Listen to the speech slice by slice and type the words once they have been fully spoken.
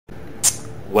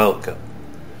Welcome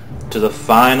to the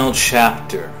final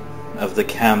chapter of the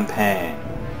campaign.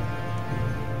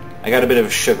 I got a bit of a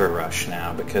sugar rush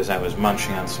now because I was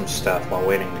munching on some stuff while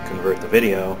waiting to convert the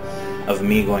video of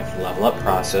me going through the level up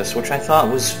process, which I thought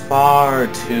was far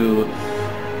too...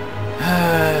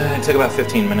 it took about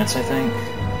 15 minutes, I think.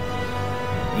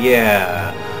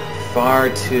 Yeah, far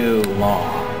too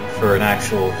long for an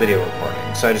actual video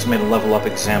recording. So I just made a level up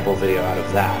example video out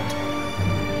of that.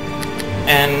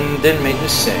 And didn't make a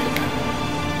mistake.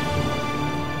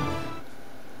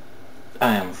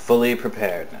 I am fully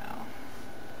prepared now.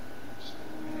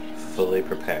 Fully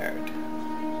prepared.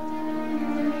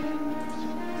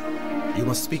 You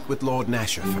must speak with Lord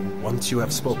Nasher. Once you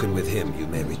have spoken with him, you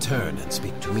may return and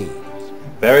speak to me.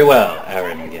 Very well,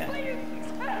 Aaron again.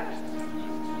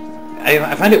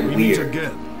 I find it we weird. Meet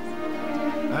again.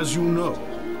 As you know,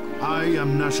 I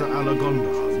am Nasher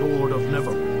Alagonda, Lord of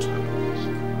Neverwinter.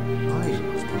 I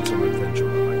was once an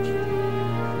adventurer like you,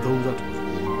 though that was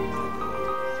long ago.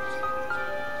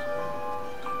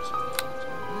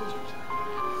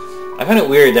 I find it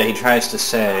weird that he tries to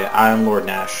say, I'm Lord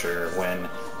Nasher, when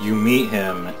you meet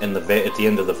him in at the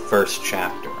end of the first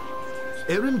chapter.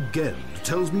 Erin Gend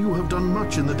tells me you have done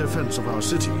much in the defense of our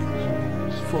city.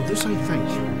 For this I thank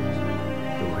you,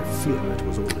 though I fear it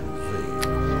was all in vain.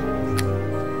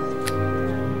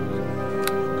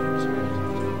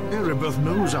 Erebeth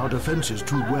knows our defenses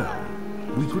too well.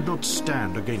 We could not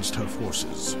stand against her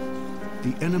forces.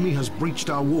 The enemy has breached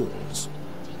our walls.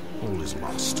 All is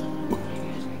lost.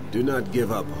 Do not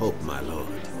give up hope, my lord.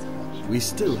 We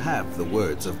still have the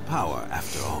words of power,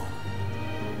 after all.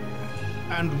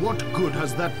 And what good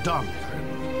has that done,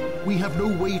 Erin? We have no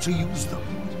way to use them.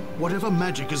 Whatever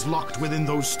magic is locked within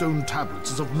those stone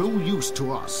tablets is of no use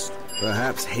to us.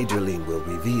 Perhaps Hadrian will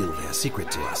reveal their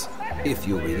secret to us, if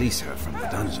you release her from the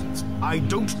dungeons. I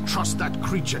don't trust that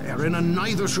creature, Erin, and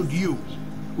neither should you.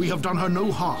 We have done her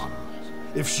no harm.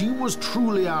 If she was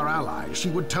truly our ally, she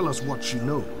would tell us what she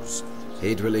knows.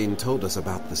 Hadrian told us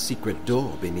about the secret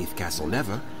door beneath Castle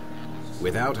Never.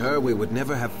 Without her, we would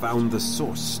never have found the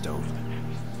Source Stone.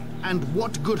 And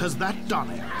what good has that done,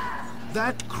 Erin?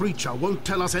 That creature won't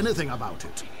tell us anything about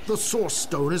it. The Source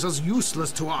Stone is as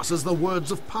useless to us as the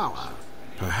words of power.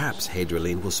 Perhaps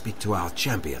Hadrian will speak to our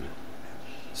champion.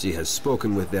 She has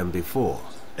spoken with them before.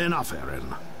 Enough,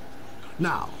 Erin.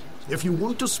 Now, if you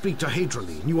want to speak to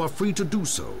Hadrian, you are free to do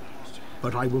so.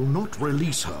 But I will not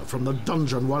release her from the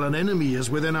dungeon while an enemy is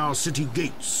within our city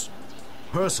gates.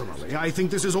 Personally, I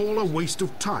think this is all a waste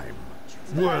of time.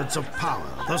 Words of power,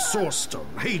 the Source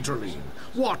Stone, Hadrian.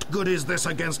 What good is this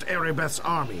against Erebeth's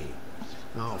army?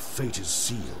 Our fate is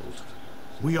sealed.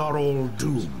 We are all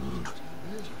doomed.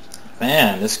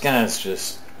 Man, this guy's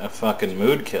just a fucking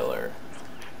mood killer.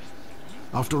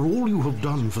 After all you have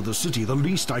done for the city, the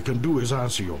least I can do is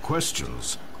answer your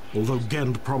questions. Although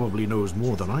Gend probably knows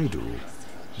more than I do.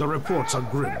 The reports are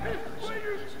grim.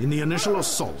 In the initial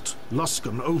assault,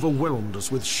 Luskan overwhelmed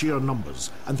us with sheer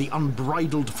numbers and the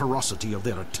unbridled ferocity of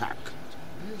their attack.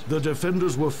 The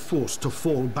defenders were forced to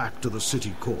fall back to the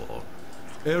city core.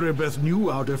 Erebeth knew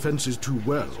our defenses too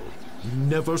well.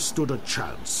 Never stood a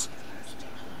chance.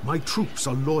 My troops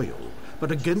are loyal,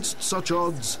 but against such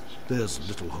odds, there's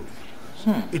little hope.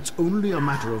 It's only a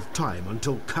matter of time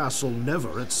until Castle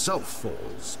Never itself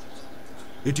falls.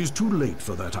 It is too late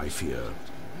for that, I fear.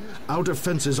 Our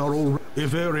defenses are all...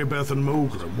 If Erebeth and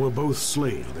Mogrim were both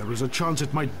slain, there is a chance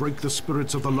it might break the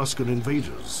spirits of the Luskan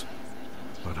invaders.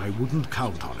 But I wouldn't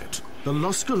count on it. The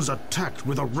Luskans attacked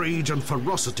with a rage and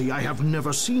ferocity I have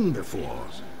never seen before.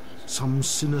 Some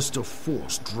sinister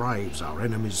force drives our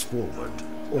enemies forward.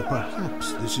 Or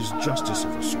perhaps this is justice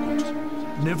of a sort.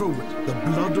 Neverwinter, the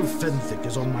blood of Fenthic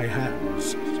is on my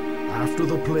hands. After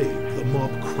the plague, the mob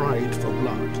cried for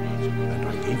blood, and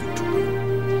I gave it to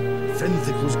them.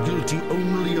 Fenthic was guilty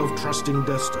only of trusting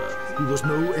Dester. He was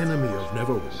no enemy of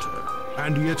Neverwinter.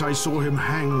 And yet I saw him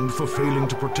hanged for failing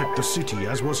to protect the city,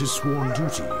 as was his sworn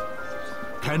duty.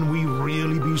 Can we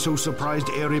really be so surprised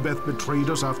Erebeth betrayed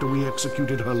us after we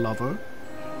executed her lover?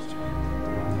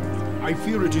 I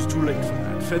fear it is too late for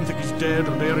that. Fenthic is dead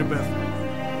and Erebeth...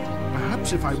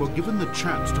 Perhaps if I were given the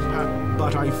chance to pass...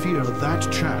 But I fear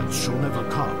that chance shall never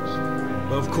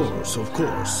come. Of course, of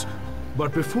course.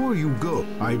 But before you go,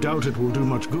 I doubt it will do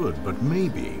much good, but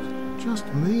maybe, just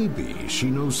maybe, she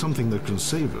knows something that can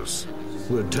save us.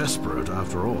 We're desperate,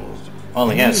 after all. Well,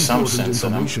 he has some sense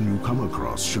in him. Information you come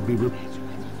across should be...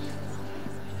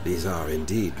 These are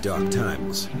indeed dark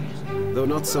times, though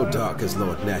not so dark as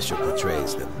Lord Nasher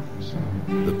portrays them.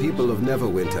 The people of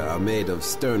Neverwinter are made of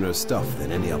sterner stuff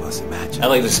than any of us imagine. I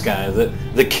like this guy,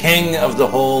 the king of the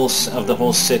whole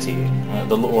city,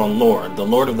 the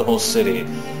lord of the whole city,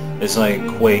 is like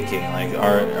quaking, like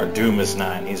our doom is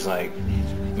nigh. He's like,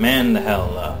 man, the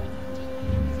hell up.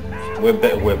 We're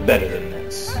better than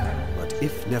this. But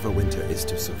if Neverwinter is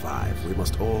to survive, we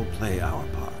must all play our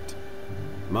part.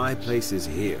 My place is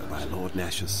here by Lord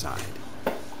Nasher's side.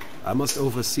 I must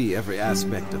oversee every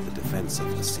aspect of the defense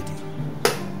of the city.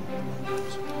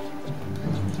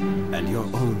 And your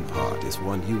own part is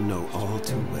one you know all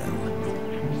too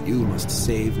well. You must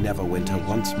save Neverwinter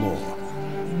once more.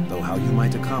 Though how you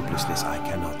might accomplish this, I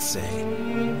cannot say.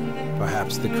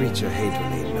 Perhaps the creature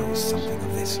Hadrian knows something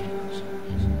of this.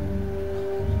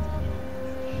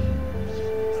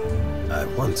 I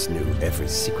once knew every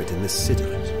secret in this city,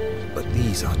 but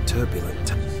these are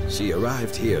turbulent. She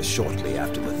arrived here shortly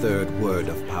after the third word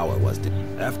of power was...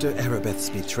 After Erebeth's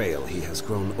betrayal, he has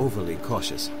grown overly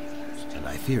cautious, and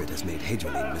I fear it has made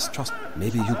Hadrian mistrust.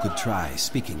 Maybe you could try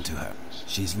speaking to her.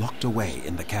 She's locked away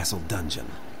in the castle dungeon.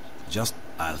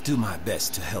 I'll do my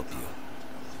best to help you.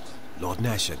 Lord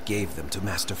Nasher gave them to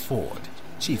Master Ford,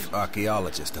 chief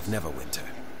archaeologist of Neverwinter.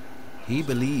 He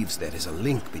believes there is a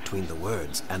link between the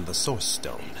words and the Source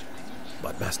Stone.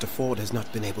 But Master Ford has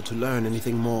not been able to learn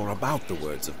anything more about the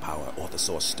words of power or the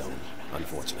Source Stone,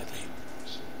 unfortunately.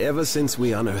 Ever since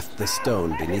we unearthed the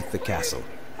stone beneath the castle,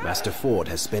 Master Ford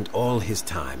has spent all his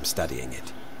time studying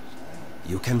it.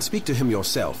 You can speak to him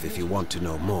yourself if you want to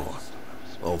know more,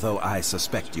 although I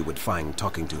suspect you would find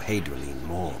talking to Hadrian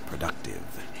more productive.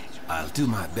 I'll do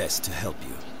my best to help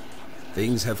you.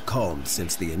 Things have calmed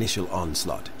since the initial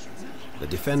onslaught. The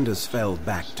defenders fell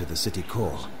back to the city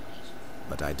core,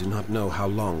 but I do not know how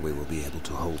long we will be able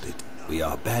to hold it. We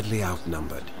are badly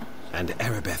outnumbered, and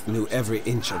Erebeth knew every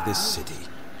inch of this city.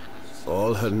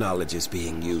 All her knowledge is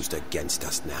being used against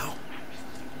us now.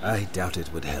 I doubt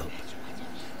it would help.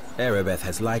 Erebeth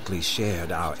has likely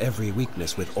shared our every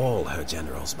weakness with all her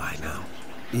generals by now.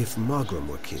 If Moghrim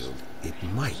were killed, it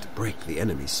might break the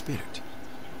enemy's spirit.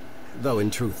 Though in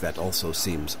truth that also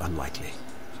seems unlikely.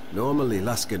 Normally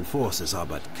Luskan forces are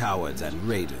but cowards and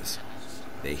raiders.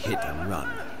 They hit and run.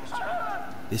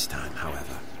 This time,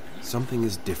 however, something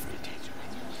is different.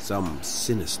 Some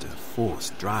sinister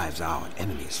force drives our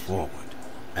enemies forward.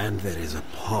 And there is a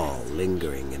pall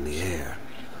lingering in the air.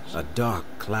 A dark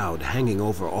cloud hanging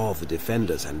over all the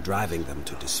defenders and driving them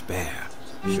to despair.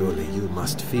 Surely you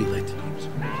must feel it.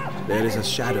 There is a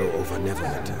shadow over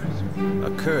Neverwinter.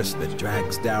 A curse that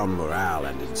drags down morale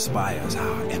and inspires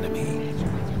our enemy.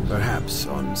 Perhaps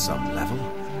on some level,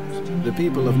 the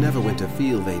people of Neverwinter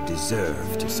feel they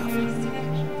deserve to suffer.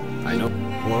 I know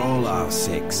for all our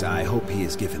sakes, I hope he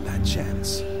is given that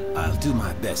chance. I'll do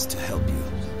my best to help you.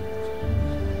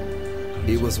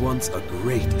 He was once a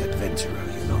great adventurer,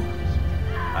 you know.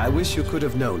 I wish you could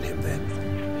have known him then.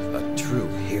 A true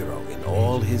hero in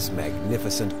all his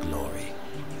magnificent glory.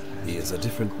 He is a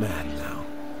different man now.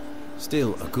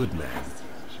 Still a good man,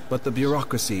 but the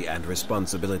bureaucracy and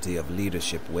responsibility of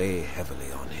leadership weigh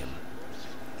heavily on him.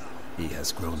 He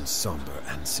has grown somber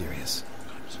and serious.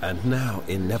 And now,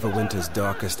 in Neverwinter's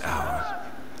darkest hour,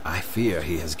 I fear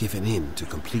he has given in to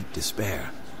complete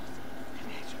despair.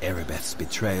 Erebeth's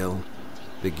betrayal,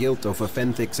 the guilt over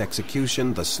Fenthic's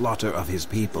execution, the slaughter of his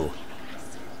people.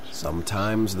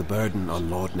 Sometimes the burden on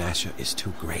Lord Nasher is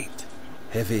too great.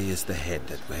 Heavy is the head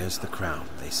that wears the crown,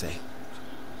 they say.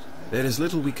 There is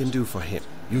little we can do for him.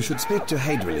 You should speak to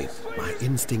Hadrian. My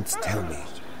instincts tell me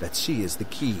that she is the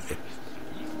key.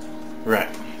 Right.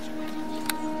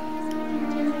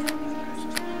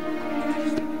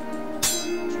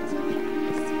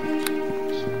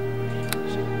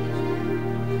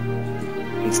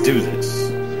 Let's do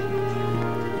this.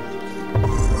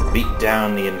 Beat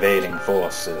down the invading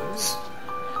forces.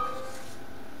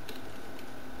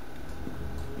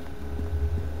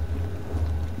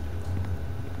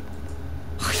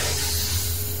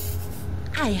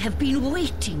 I have been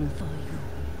waiting for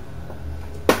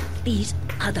you. These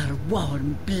other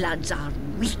warm bloods are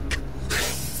weak.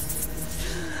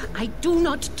 I do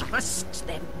not trust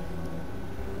them.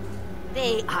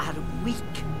 They are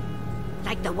weak,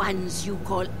 like the ones you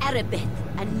call Erebeth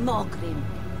and Moghrim.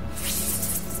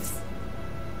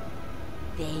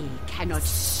 They cannot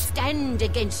stand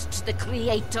against the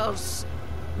creators,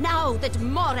 now that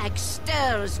Morag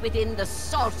stirs within the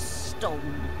Source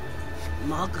Stone.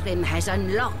 Moghrim has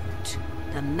unlocked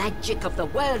the magic of the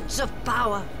words of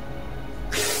power.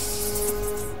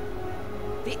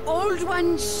 The old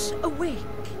ones awake,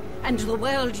 and the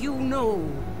world you know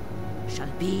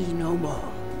shall be no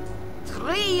more.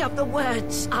 3 of the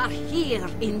words are here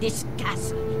in this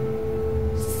castle.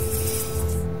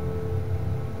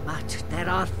 But there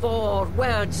are 4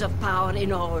 words of power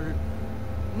in all.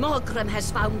 Morgrim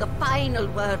has found the final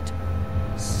word,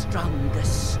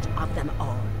 strongest of them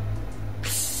all.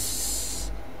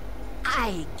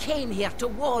 I came here to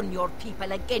warn your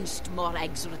people against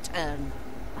Morag's return.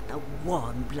 But the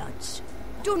warm bloods,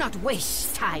 do not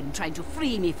waste time trying to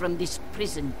free me from this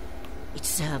prison. It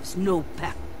serves no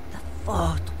purpose. The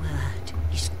 4th word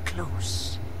is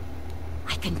close.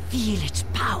 I can feel its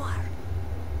power.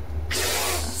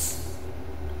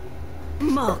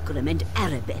 Morgrim and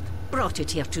Erebeth brought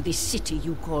it here to this city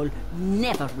you call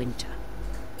Neverwinter.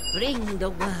 Bring the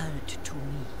word to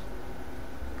me.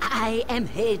 I am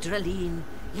Hadraline,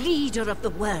 leader of the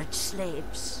word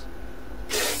slaves.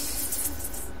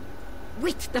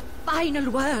 With the final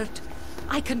word,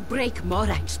 I can break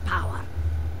Morag's power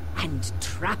and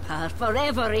trap her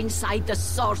forever inside the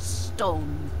Source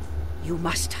Stone. You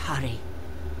must hurry.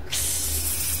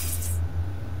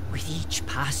 With each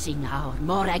passing hour,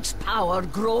 Morag's power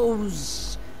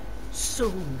grows.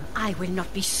 Soon, I will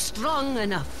not be strong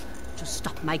enough to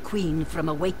stop my queen from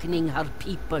awakening her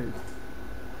people.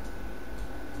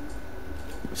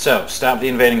 So, stop the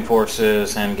invading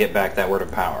forces and get back that word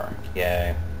of power.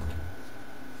 Yay.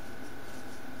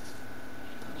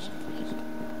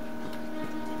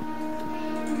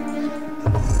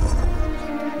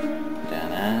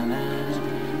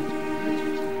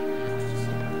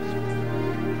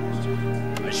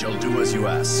 I shall do as you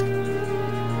ask.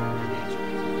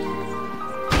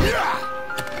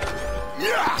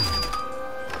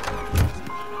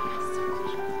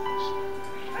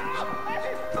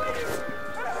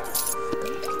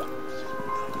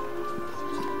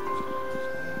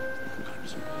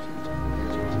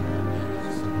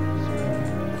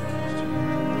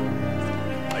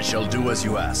 I shall do as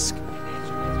you ask.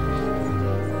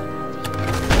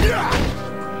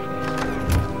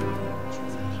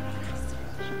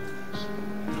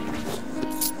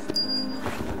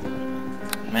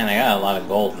 Man, I got a lot of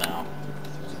gold now.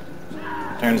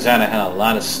 Turns out I had a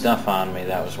lot of stuff on me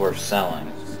that was worth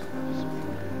selling.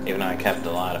 Even though I kept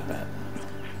a lot of it.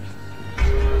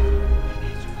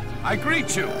 I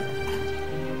greet you.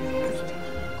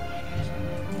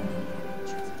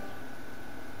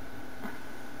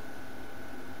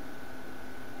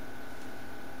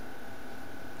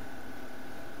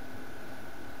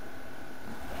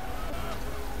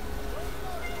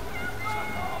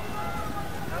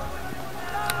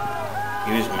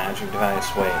 Use magic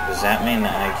device. Wait, does that mean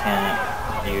that I can't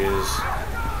use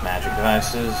magic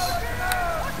devices?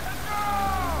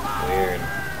 Weird.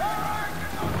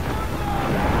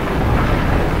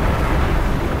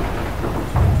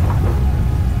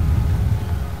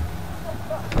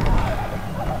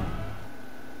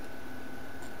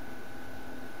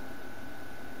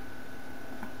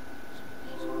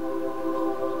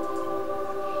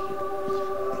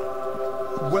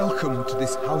 Welcome to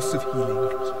this house of healing,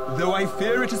 though I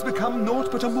fear it has become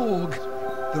naught but a morgue.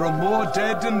 There are more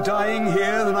dead and dying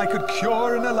here than I could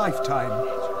cure in a lifetime.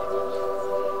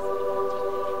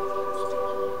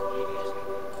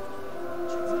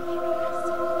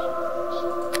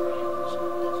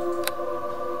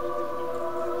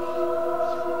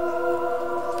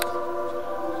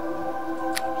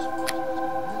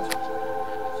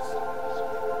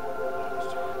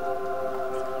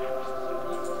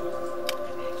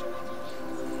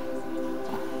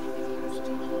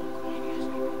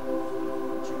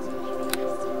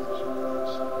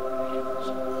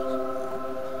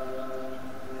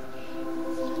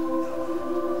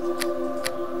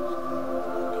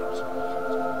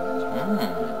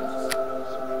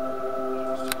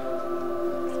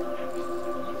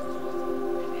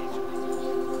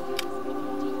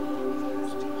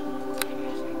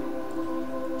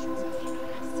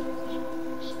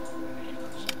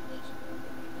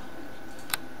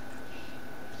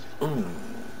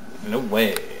 No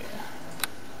way.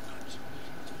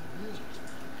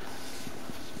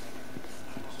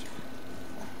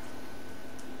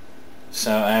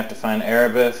 So I have to find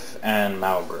Erebeth and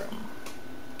Malgrim.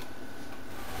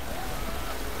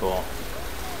 Cool.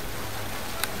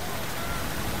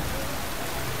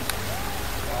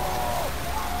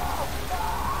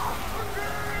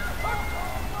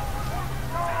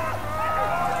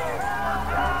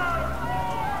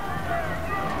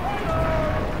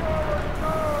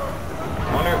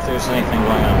 I wonder if there's anything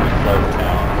going on with Cloak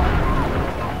Town.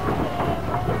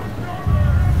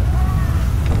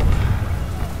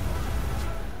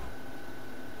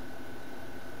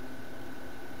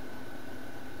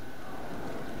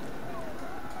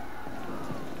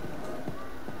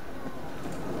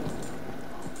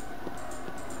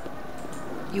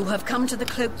 You have come to the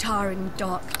Cloak Tower in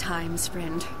dark times,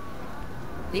 friend.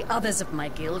 The others of my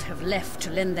guild have left to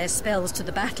lend their spells to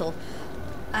the battle,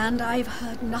 and I've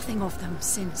heard nothing of them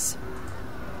since.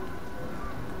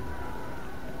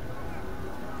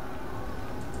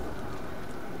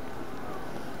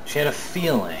 She had a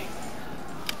feeling.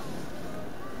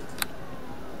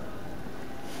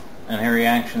 And her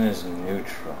reaction is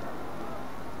neutral.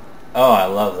 Oh, I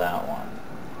love that one.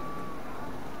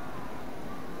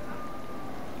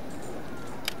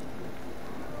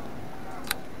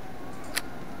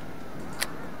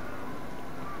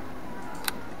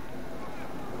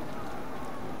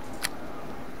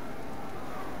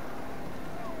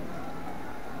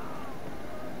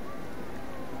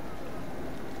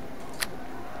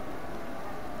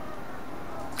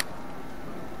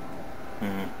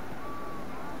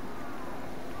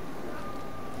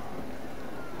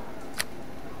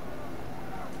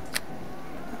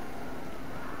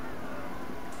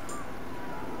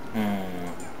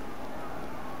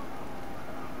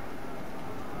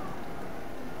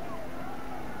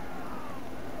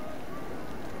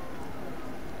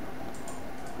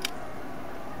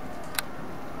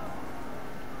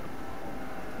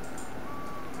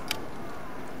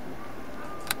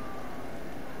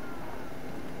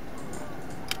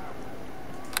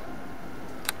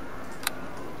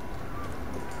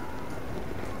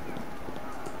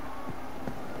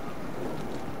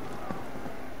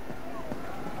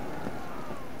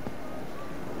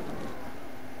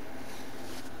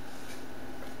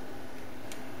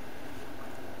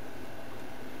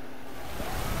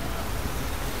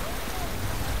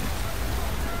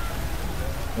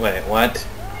 Wait, what?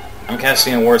 I'm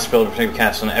casting a ward spell to protect the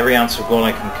castle, and every ounce of gold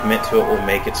I can commit to it will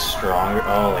make it stronger.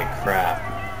 Holy crap.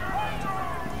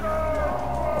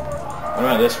 What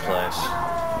about this place?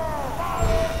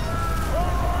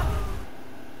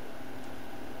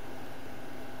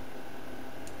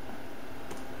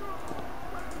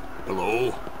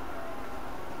 Hello?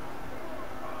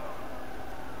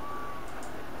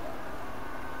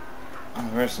 Oh,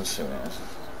 where's the souvenirs?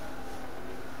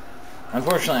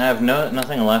 Unfortunately, I have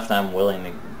nothing left I'm willing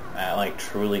to, like,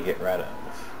 truly get rid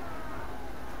of.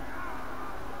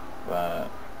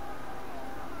 But...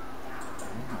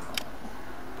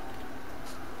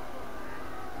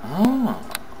 Oh.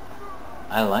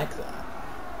 I like that.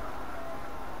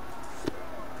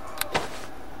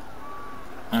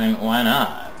 I mean, why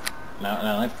not?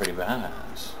 That looks pretty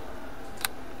badass.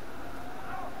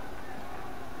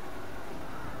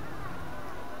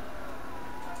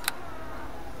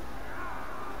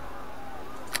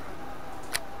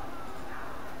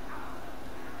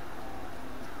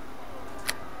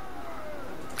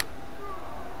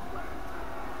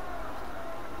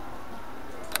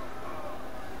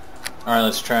 Alright,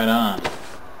 let's try it on.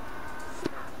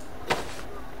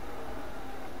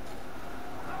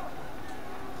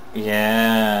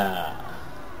 Yeah.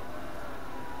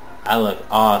 I look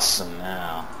awesome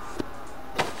now.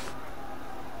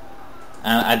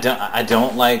 And I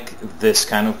don't like this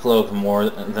kind of cloak more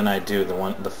than I do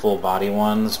the full body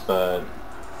ones, but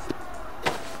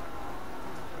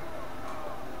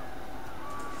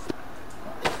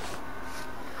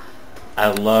I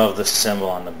love the symbol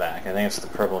on the back. I think it's the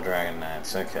Purple Dragon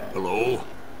Knights. Okay. Hello?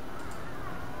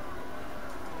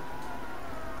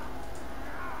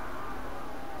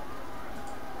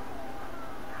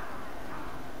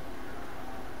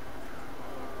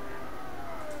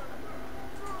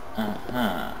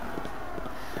 Uh-huh.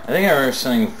 I think I remember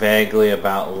something vaguely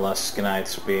about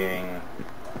Luskanites being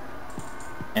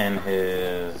in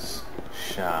his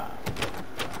shop.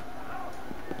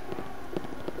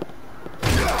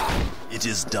 It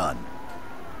is done.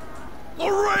 The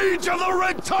rage of the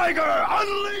Red Tiger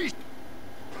unleashed!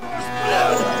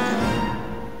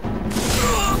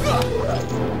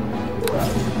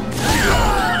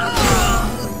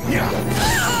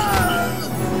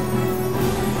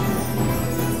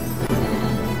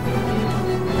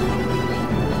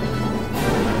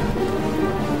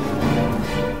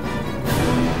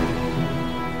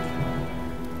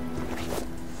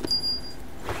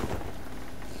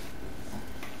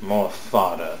 More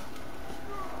fodder.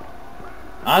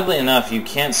 Oddly enough, you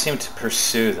can't seem to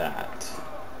pursue that.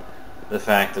 The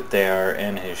fact that they are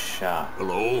in his shop.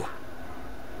 Hello?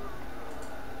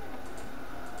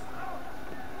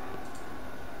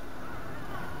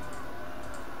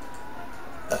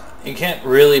 You can't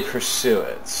really pursue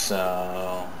it,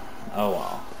 so... oh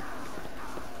well.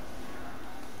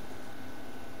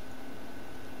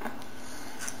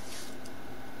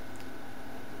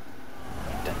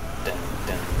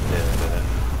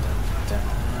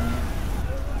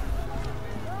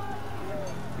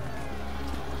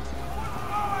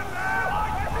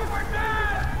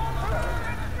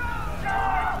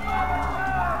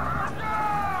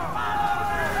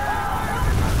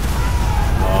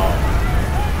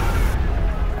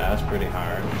 pretty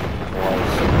hard.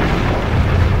 Was.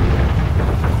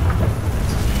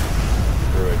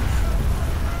 Druid.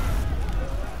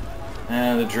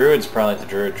 The druid's probably at the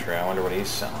druid tree. I wonder what he's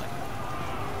selling.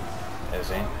 Is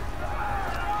he?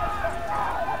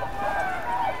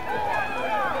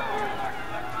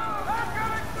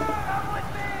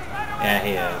 Yeah,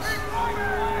 he is.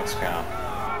 Let's go.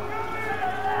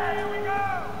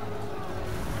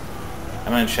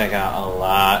 I'm gonna check out a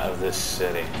lot of this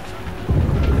city.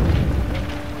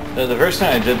 The first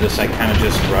time I did this, I kind of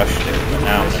just rushed it, but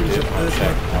now I'm gonna check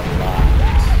a lot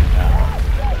out.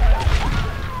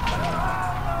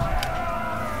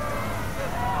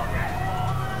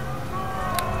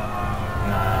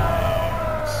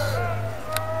 Nice.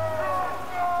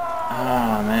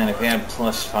 Oh man, if you had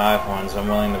 +5 ones, I'm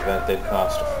willing to bet they'd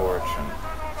cost a fortune.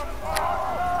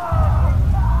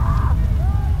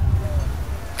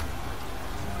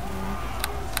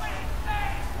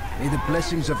 May the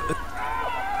blessings of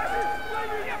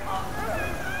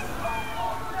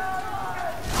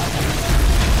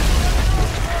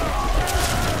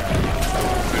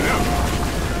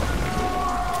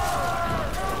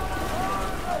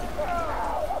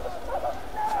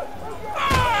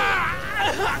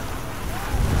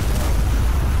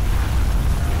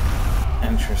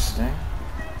Interesting.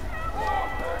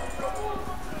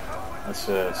 What's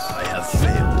this? I have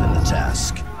failed in the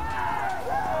task.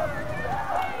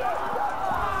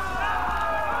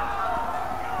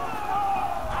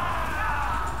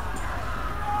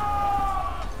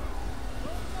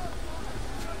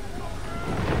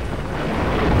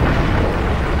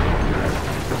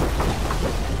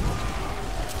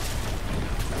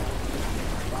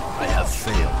 I have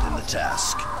failed in the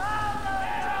task.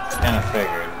 Kind of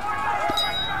figured.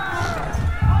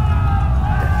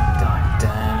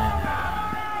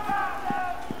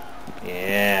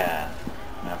 Yeah.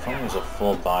 Now, if only it was a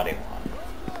full body one.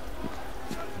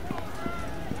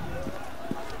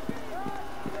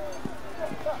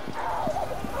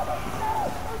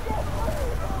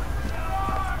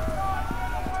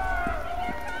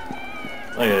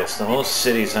 Look at this. The whole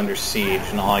city's under siege,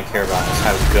 and all I care about is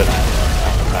how good I look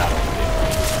on the battlefield.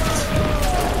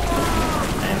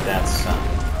 And that's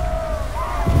something.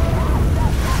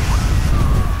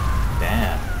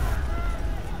 Damn.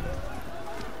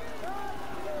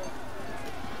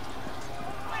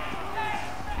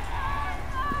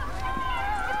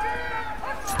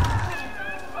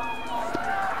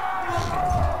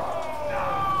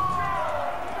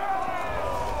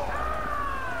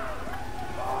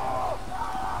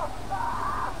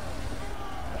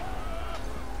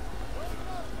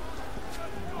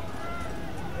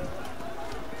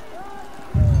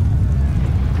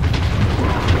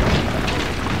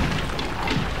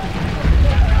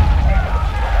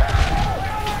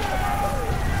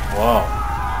 Whoa.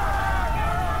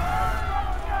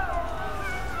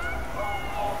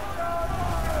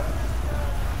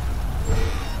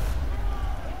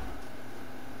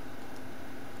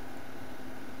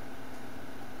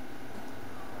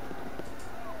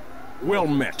 Well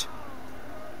met.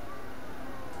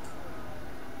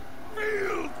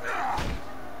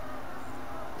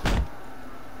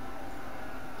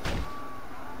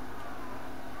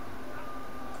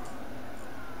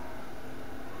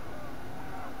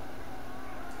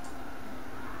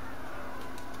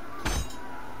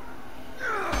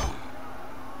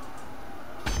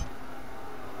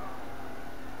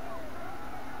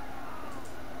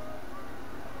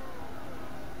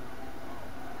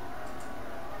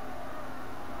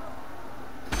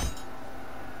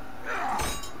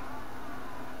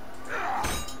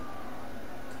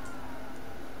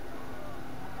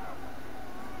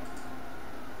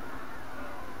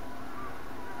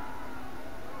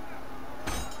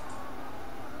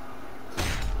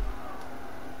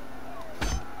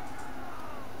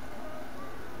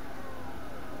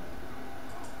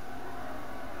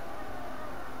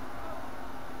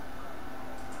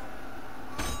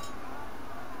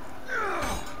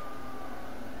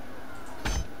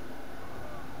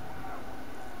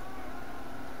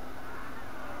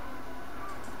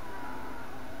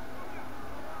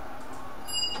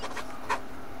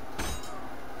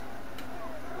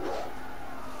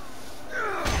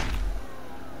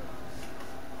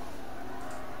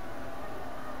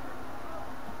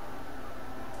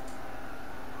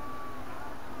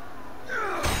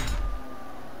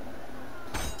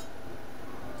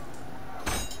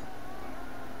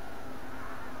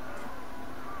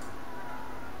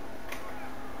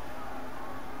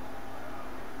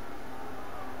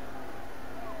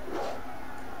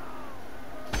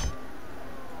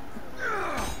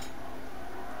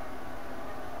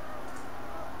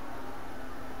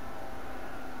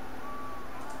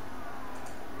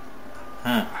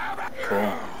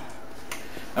 Cool.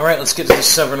 Alright, let's get to the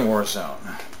Southern War Zone.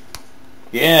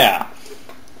 Yeah!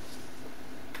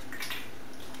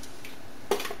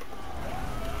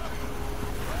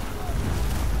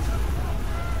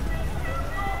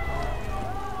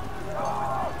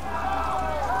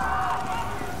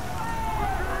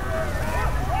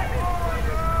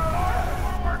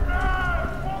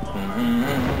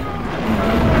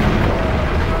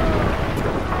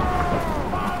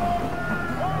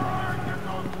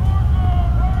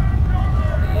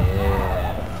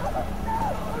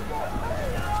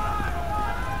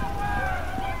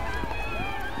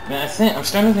 I'm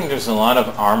starting to think there's a lot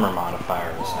of armor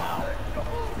modifiers now.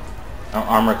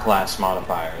 Armor class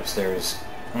modifiers. There's...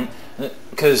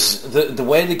 Because the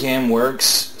way the game works,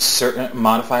 certain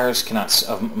modifiers cannot...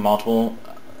 multiple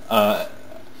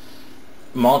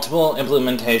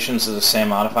implementations of the same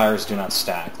modifiers do not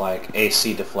stack, like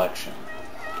AC deflection.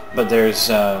 But there's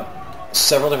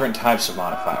several different types of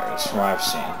modifiers from what I've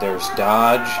seen. There's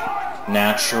dodge,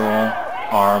 natural,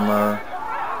 armor,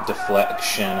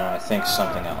 deflection, and I think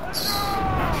something else.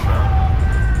 Not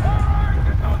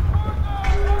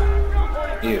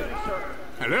sure. You.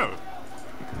 Hello.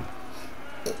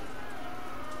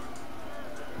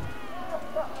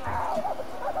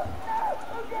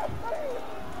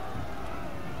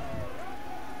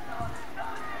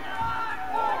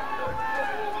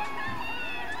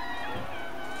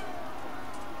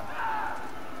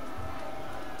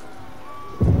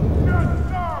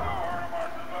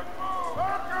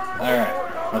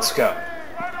 Alright, let's go.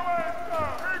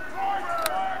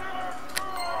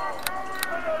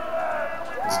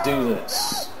 Let's do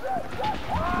this.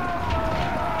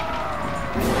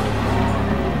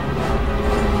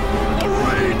 The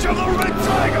rage of the Red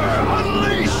Tiger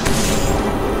unleashed!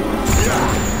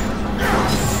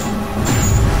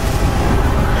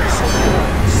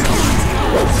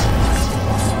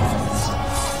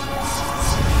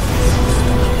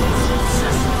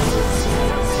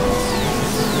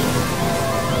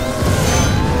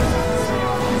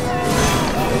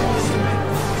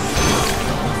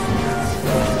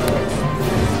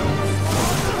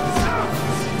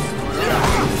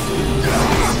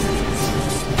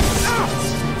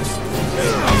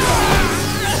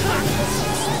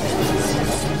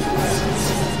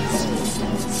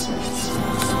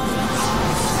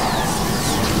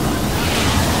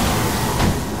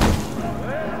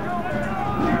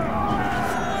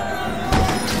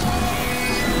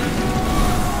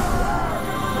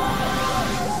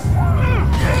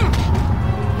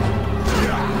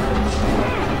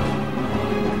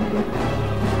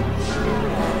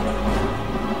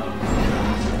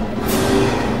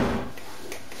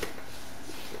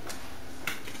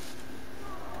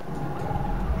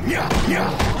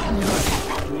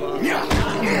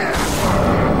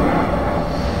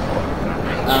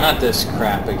 Oh, not this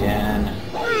crap again.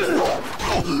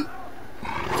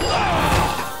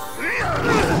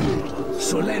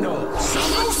 Soleno!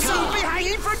 Someone stop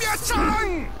behind from your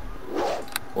tongue!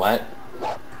 What?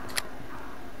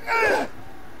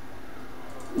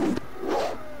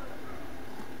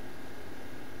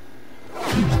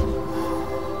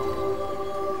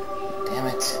 Damn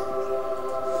it.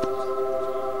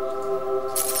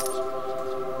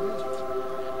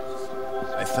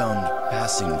 I found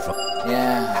passing from...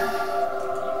 Yeah.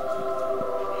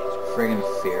 Friggin'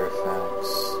 fear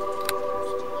effects.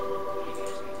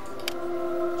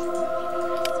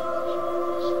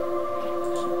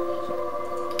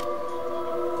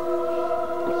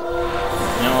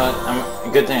 You know what?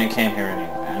 Good thing I came here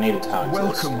anyway. I need to talk to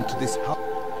Welcome to this house.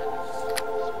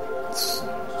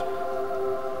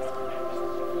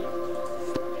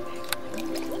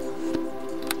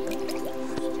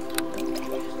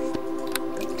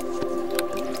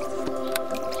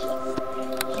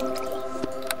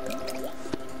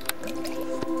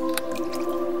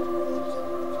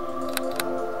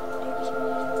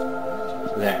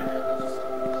 There.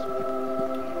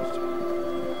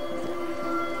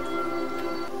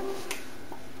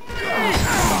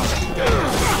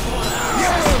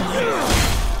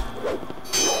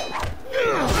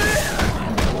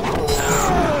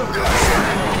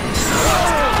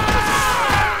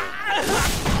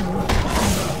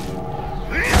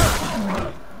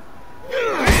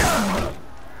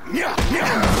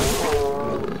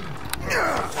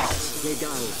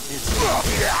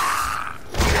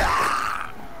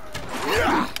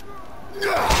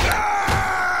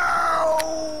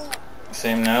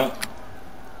 Same note.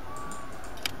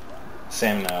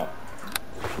 Same note.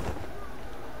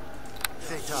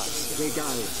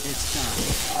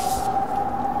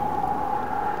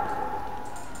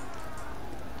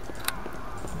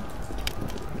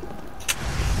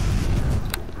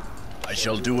 I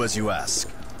shall do as you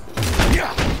ask.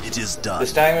 It is done.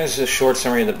 This document is a short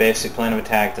summary of the basic plan of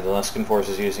attack that the Luskan force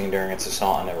is using during its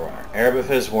assault on Neverwinter. Erebeth,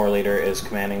 as war leader, is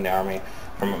commanding the army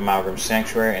from Amalgam's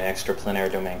sanctuary and extraplanar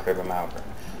domain crib Amalgam.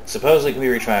 Supposedly can be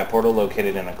reached by a portal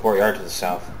located in a courtyard to the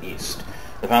southeast.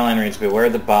 The final line reads, "Beware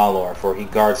the Balor, for he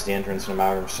guards the entrance to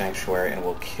Amalgam's sanctuary and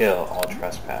will kill all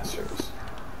trespassers."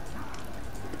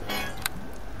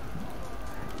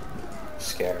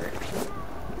 Scary.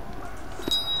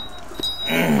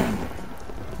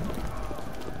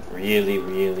 Really,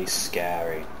 really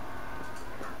scary.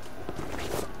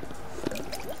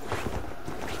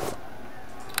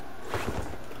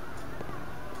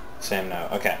 Same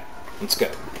note. Okay, let's go.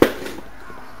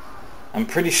 I'm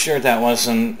pretty sure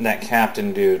that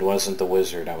captain dude wasn't the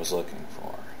wizard I was looking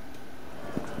for.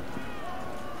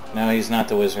 No, he's not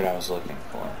the wizard I was looking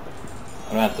for.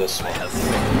 What about this one?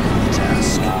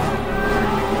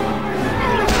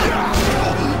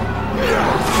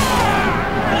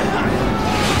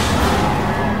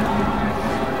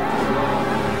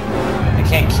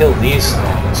 I can't kill these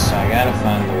things, so I gotta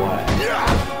find the way.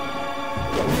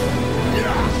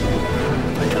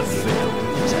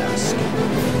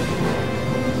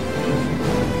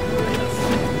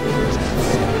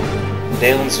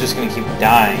 Dalen's just gonna keep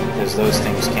dying because those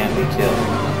things can't be killed.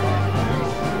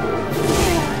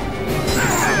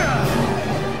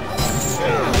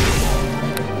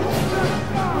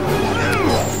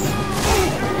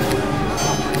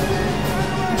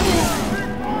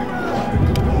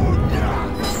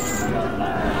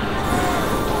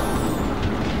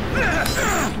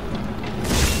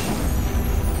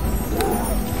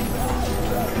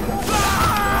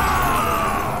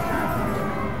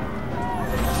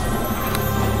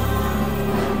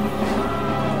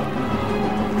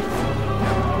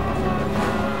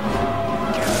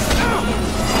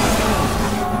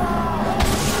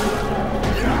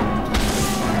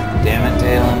 Damn it,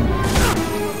 Dalen.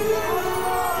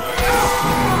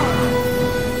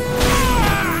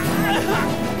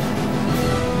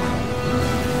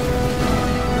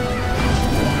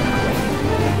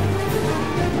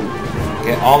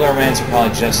 Okay, all the remains are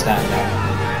probably just that now.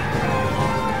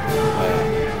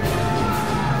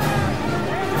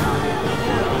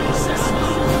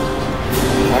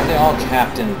 Why are they all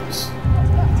captains?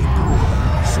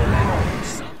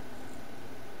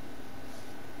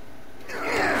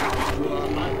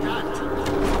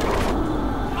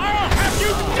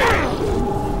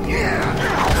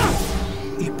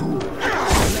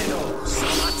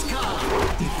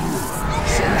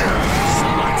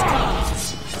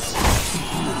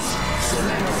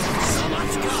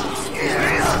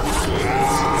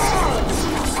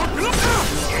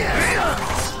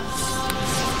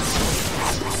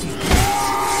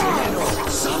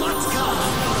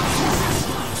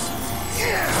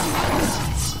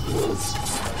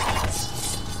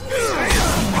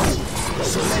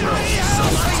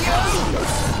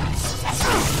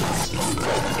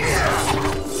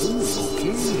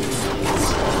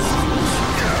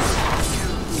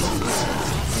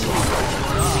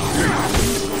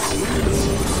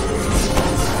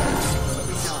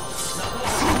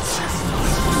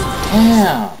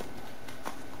 Damn!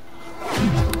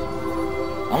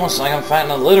 Almost like I'm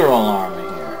fighting a literal army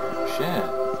here. Shit.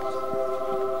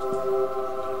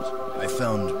 I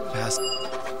found past.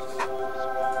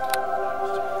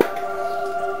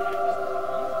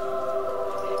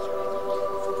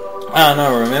 I don't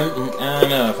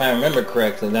know if I remember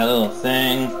correctly, that little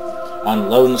thing on the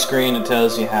loading screen that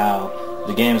tells you how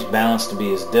the game's balanced to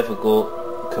be as difficult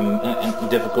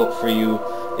for you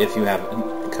if you have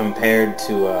compared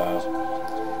to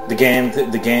the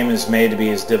game is made to be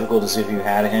as difficult as if you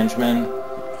had a henchman.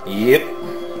 Yep.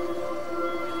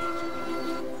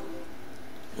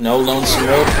 No lonesome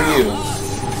road for you.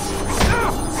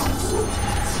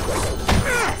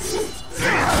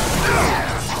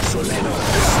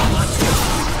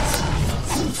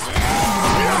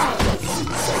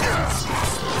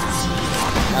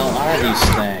 Hell are these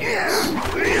things?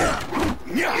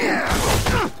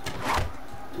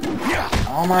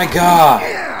 Oh my god!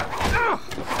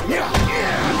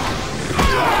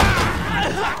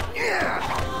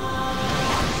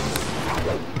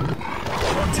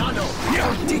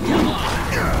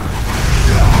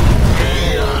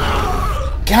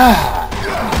 God!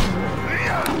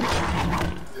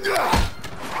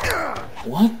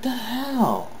 What the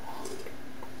hell?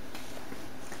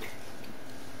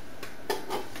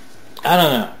 I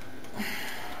don't know.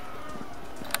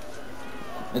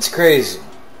 It's crazy.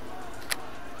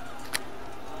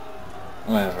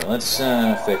 Whatever, let's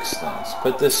fix this.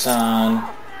 Put this on,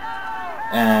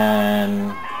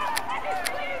 and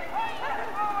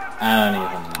I don't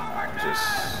even know.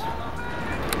 just...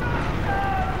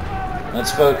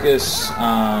 Let's focus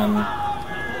on...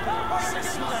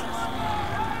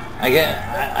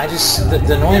 I just... The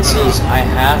annoyances, I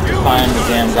have to find the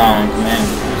damn Golem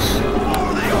commanders.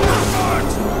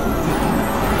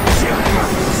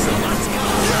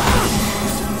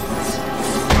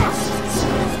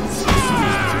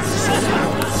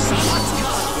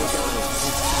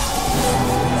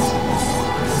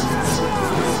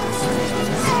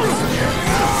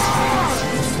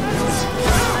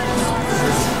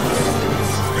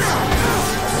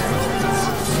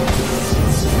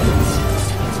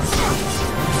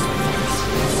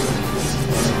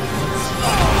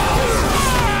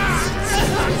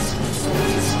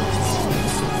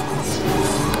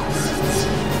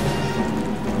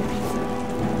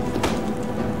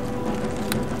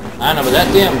 I don't know, but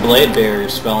that damn Blade Barrier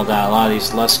spell that a lot of these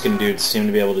Luskan dudes seem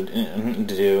to be able to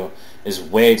do is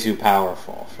way too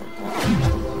powerful.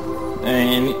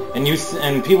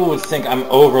 And people would think I'm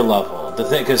over leveled. The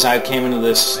thing, because I came into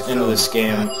this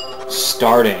game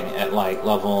starting at like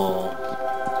level,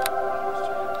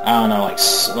 I don't know,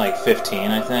 like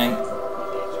 15, I think.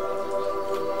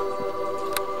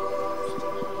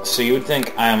 So you would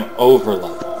think I am over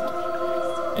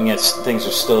leveled, and yet things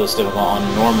are still as difficult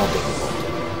on normal difficulty.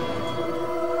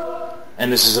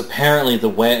 And this is apparently the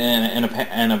way, and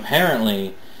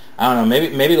apparently, I don't know,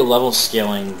 maybe the level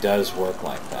scaling does work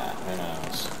like that. Who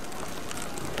knows?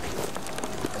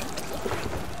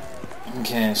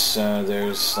 Okay, so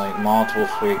there's like multiple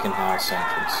freaking house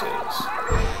entrances.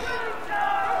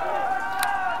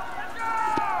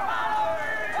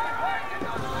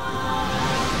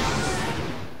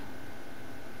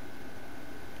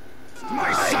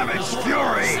 My savage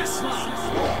fury!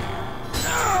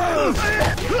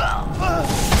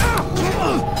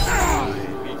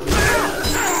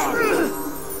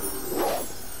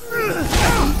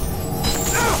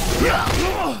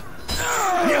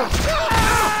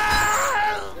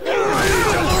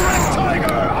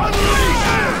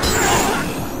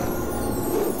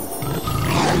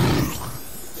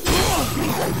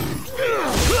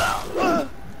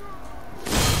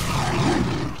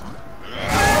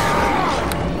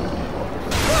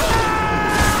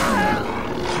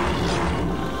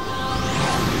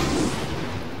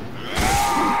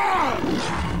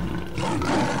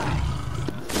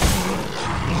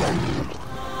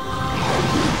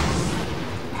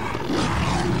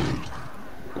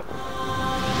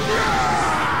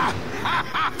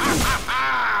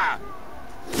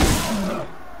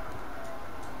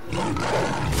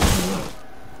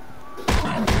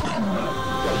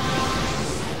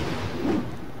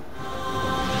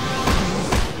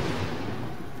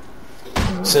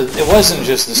 So it wasn't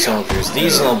just the soldiers.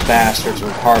 These little bastards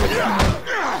were part of it.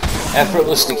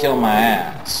 Effortless to kill my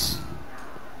ass.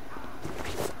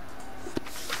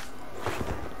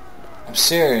 I'm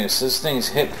serious. Those things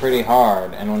hit pretty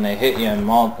hard, and when they hit you, and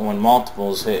when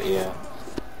multiples hit you,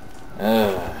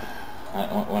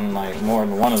 when like more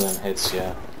than one of them hits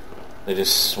you, they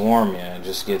just swarm you. It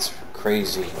just gets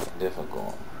crazy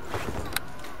difficult.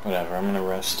 Whatever. I'm gonna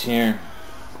rest here.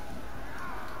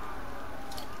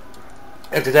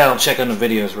 After that, I'll check on the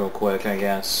videos real quick, I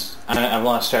guess. I've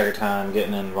lost track of time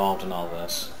getting involved in all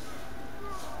this.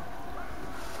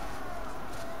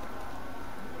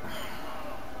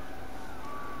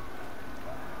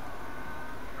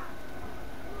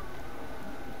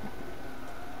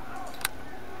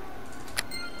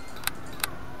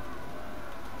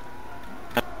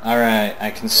 Alright,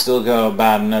 I can still go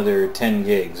about another 10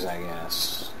 gigs, I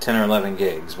guess. 10 or 11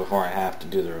 gigs before I have to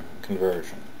do the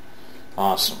conversion.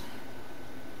 Awesome.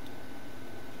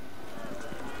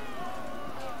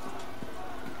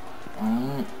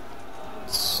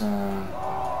 So...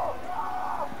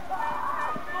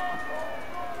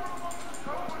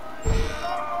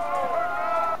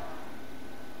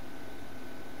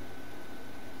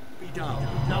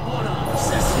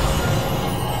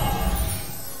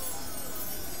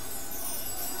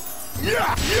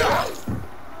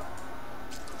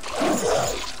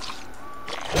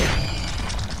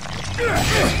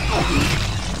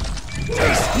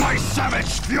 Taste my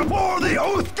savage fury for the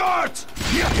oath guard!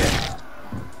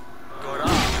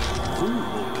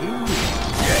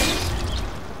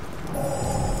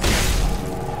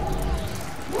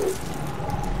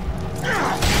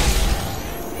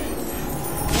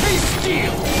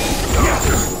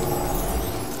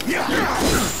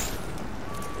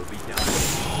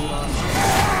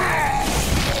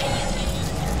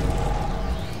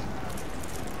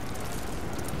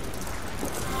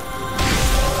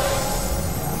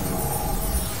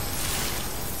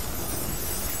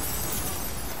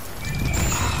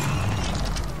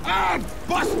 I'll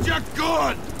bust you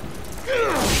good!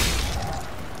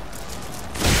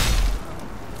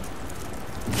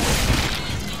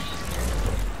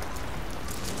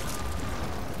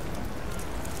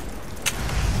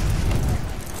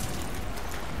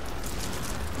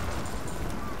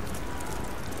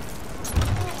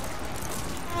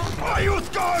 My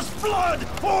Uthgar's blood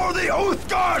for the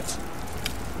Uthgars!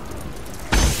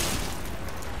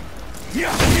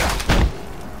 Yeah.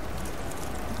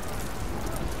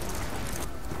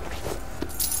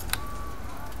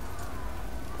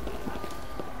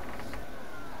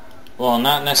 Well,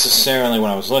 not necessarily what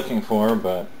I was looking for,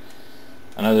 but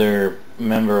another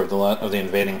member of the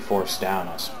invading force down,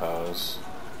 I suppose.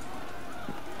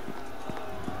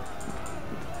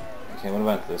 Okay, what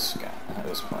about this guy?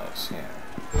 This place here.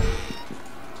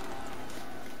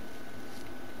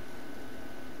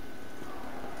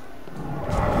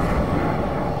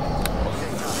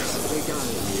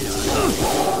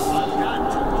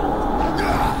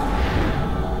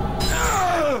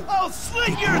 I'll slit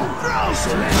your throat!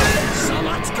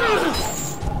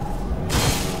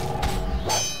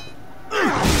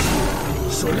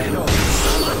 Soleno! Soleno!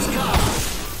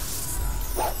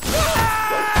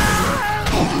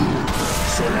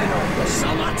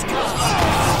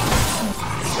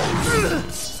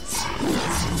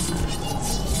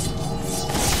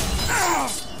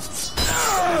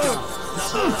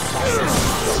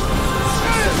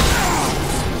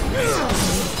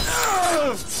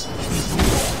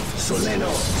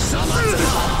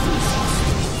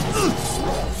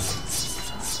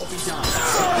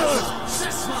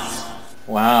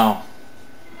 Wow.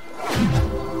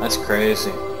 That's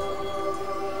crazy.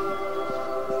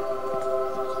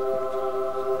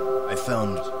 I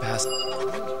found past...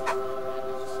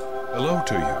 Hello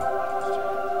to you.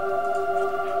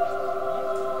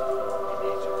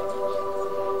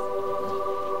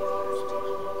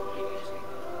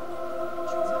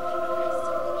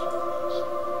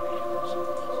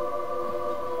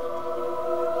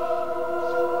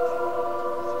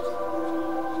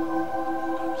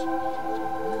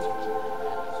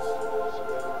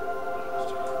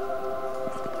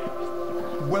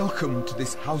 Welcome to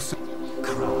this house of...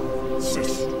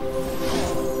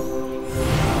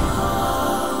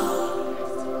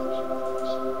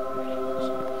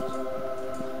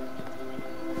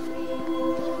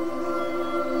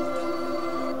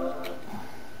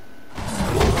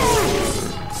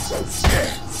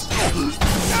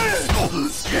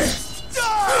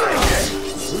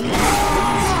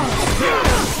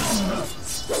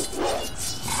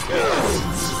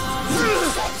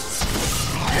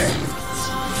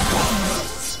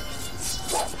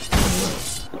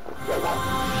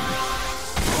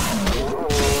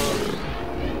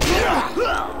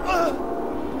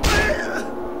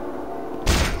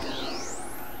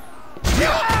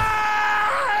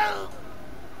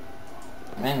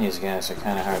 Man, these guys are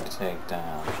kind of hard to take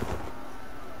down.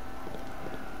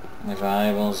 Any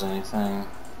valuables, anything?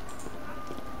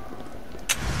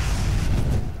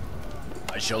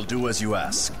 I shall do as you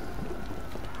ask.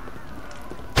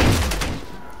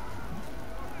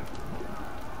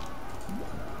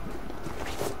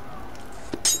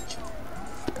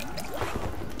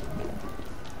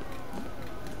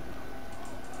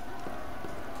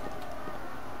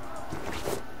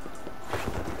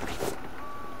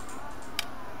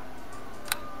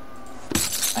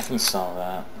 I can sell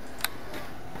that.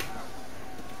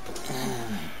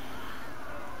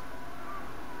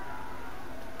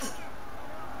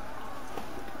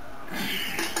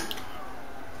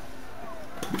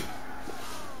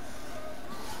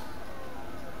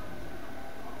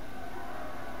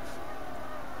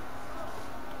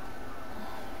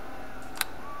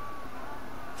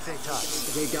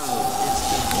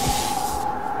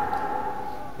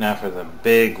 Now for the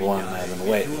big one I've been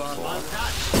waiting for.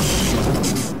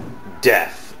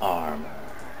 Death armor.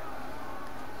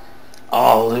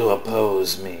 All who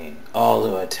oppose me, all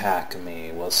who attack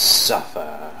me will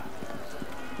suffer.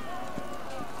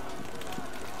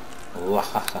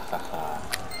 Wahahaha.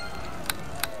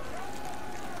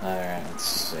 Alright, let's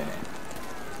see.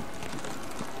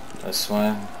 This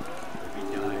way.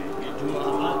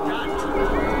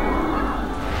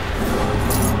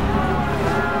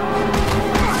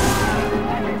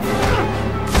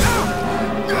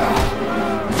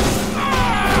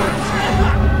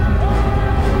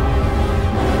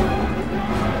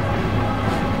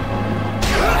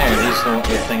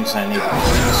 The things I need to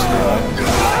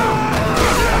destroy.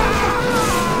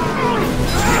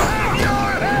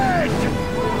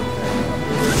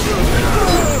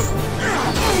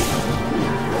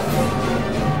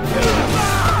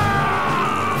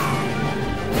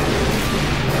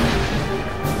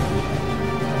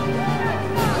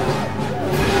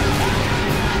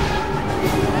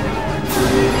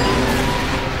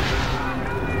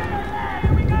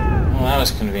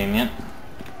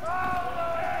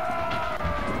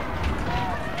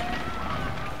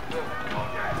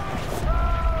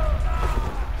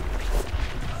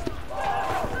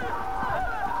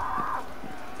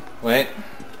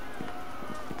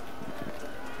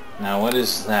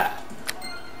 is that?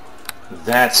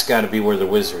 That's got to be where the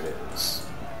wizard is.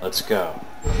 Let's go.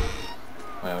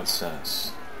 Wait, what's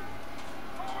this?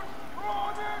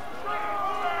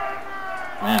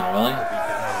 Man, really?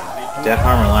 Death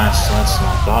armor lasts less than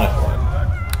I thought it would.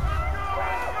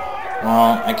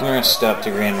 Well, I can rest up to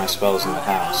gain my spells in the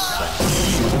house,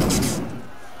 so...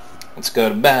 Let's go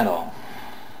to battle.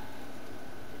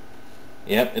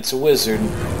 Yep, it's a wizard.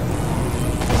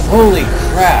 Holy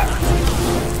crap!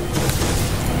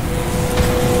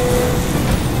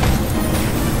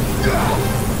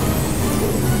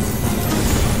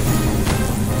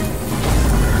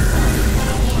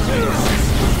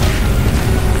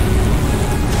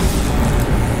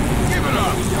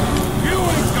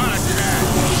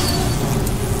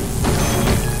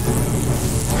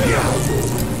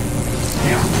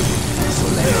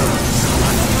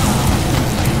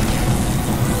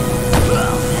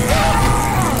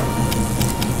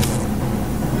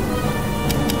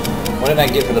 What did I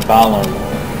get for the Balor?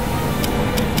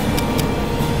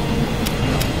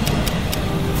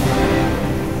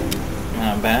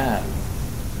 Not bad.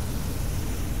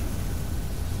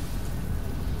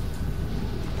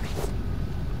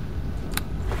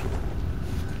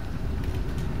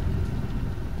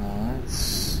 Let's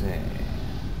see.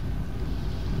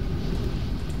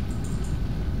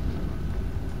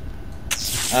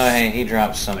 Oh, hey, he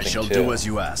dropped something I shall too. do as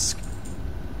you ask.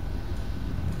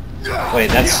 Wait,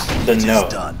 that's the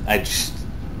note. Done. I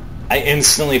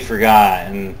instantly forgot,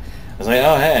 and I was like,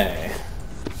 oh, hey.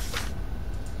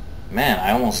 Man,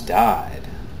 I almost died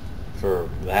for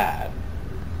that.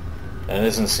 That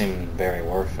doesn't seem very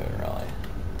worth it, really.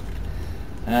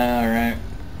 Alright,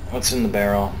 what's in the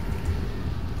barrel?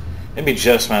 It'd be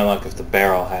just my luck if the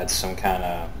barrel had some kind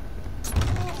of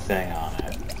thing on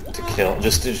it to kill,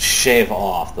 just to shave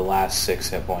off the last 6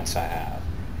 hit points I have.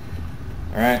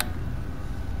 Alright.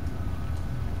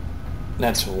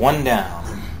 That's 1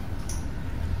 down.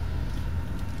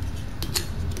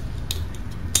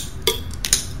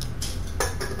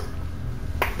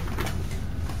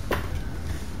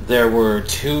 There were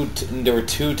two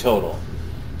total.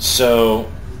 So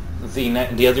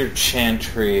the other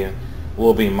chantry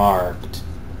will be marked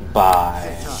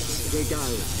by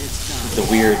the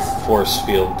weird force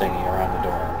field thingy around the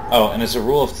door. Oh, and as a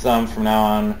rule of thumb from now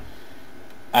on,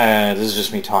 this is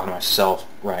just me talking to myself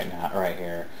right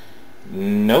here.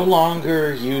 No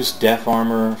longer use death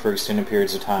armor for extended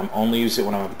periods of time. Only use it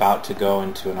when I'm about to go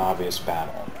into an obvious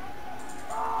battle.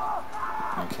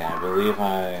 Okay, I believe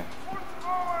I...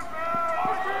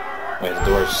 Wait, the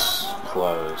door's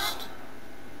closed.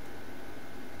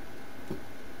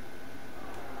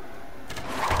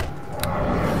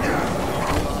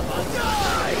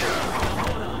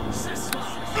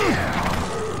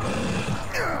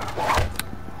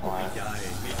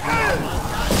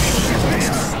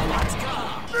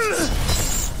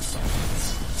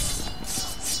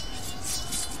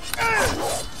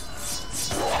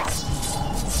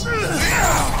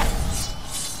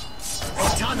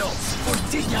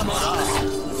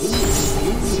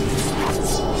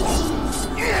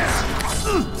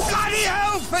 Bloody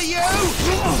hell for you!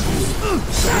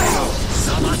 Bloody hell for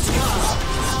you!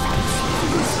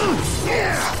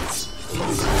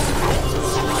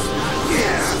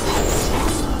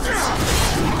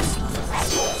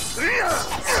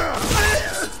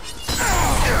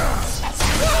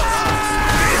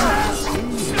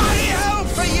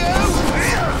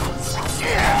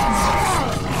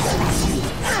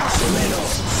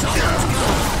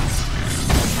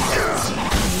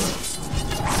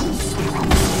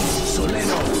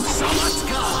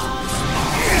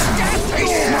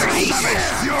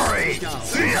 Fury!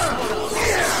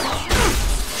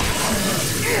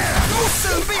 You'll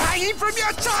soon be hanging from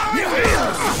your tongue!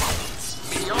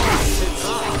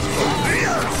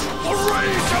 The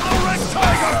rage of the Red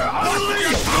Tiger!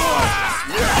 Unleash!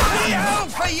 Bloody hell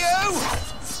for you!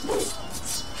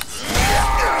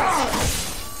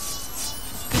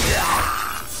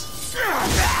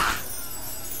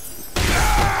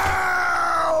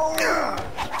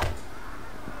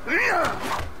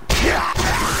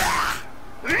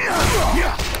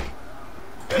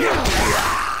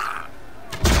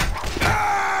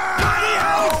 Bloody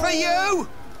hell for you!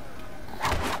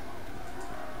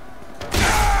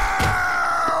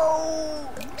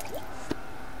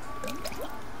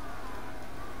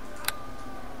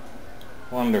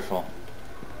 Wonderful.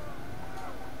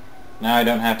 Now I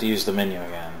don't have to use the menu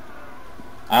again.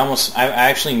 I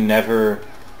actually never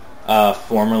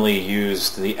formerly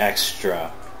used the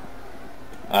extra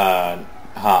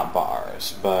hot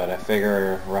bars, but I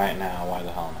figure right now, why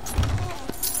the hell not?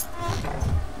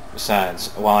 Besides,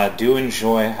 while I do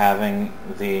enjoy having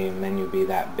the menu be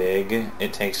that big,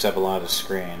 it takes up a lot of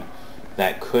screen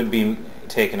that could be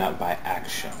taken up by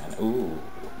action. And ooh.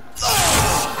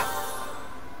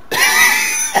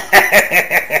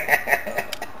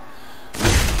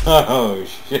 Oh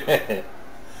shit.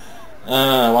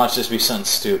 Watch this be something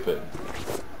stupid.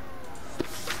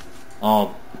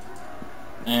 Oh.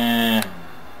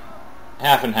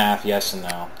 Half and half, yes and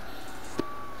no.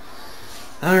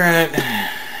 Alright.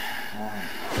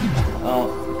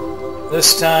 Well,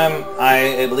 this time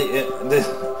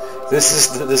this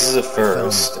is a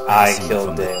first. I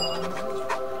killed Dalen.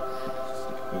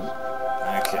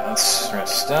 Okay, let's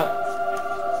rest up.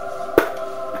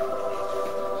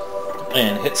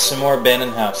 And hit some more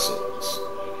abandoned houses.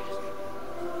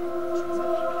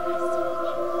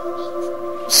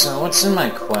 So, what's in my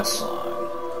quest log?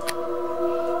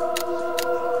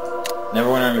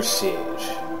 Neverwinter under siege.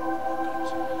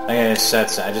 Okay,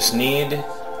 sets. I just need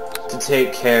to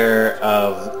take care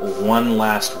of one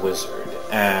last wizard,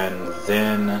 and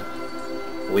then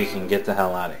we can get the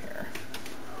hell out of here.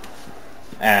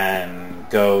 And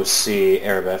go see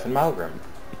Arabeth and Malgrim.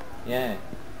 Yay.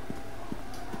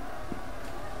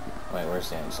 Wait, where's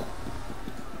the exit?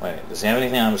 Wait, does he have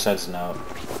anything on besides no?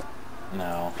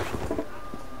 No.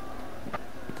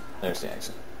 There's the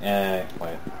exit. Yay,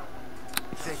 wait.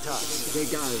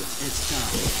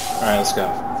 Alright, let's go.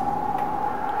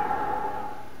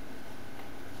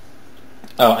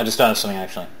 Oh, I just thought of something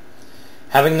actually.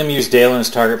 Having them use Dalen as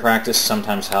target practice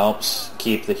sometimes helps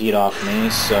keep the heat off me,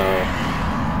 so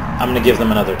I'm going to give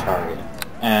them another target.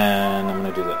 And I'm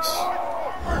going to do this.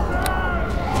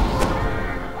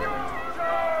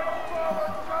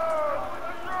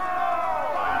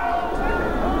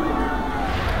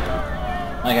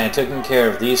 Okay, I've taken care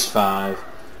of these 5.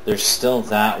 There's still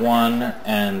that one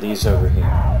and these over here.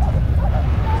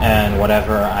 And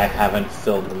whatever I haven't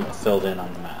filled in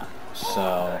on the map.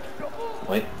 So,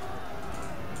 wait.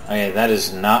 Okay, that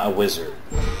is not a wizard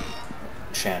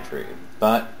chantry,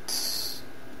 but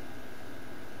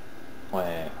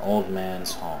wait, old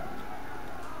man's home.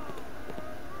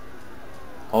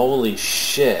 Holy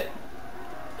shit.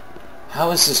 How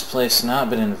has this place not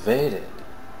been invaded?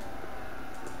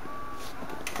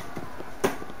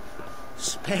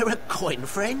 Spare a coin,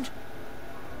 friend?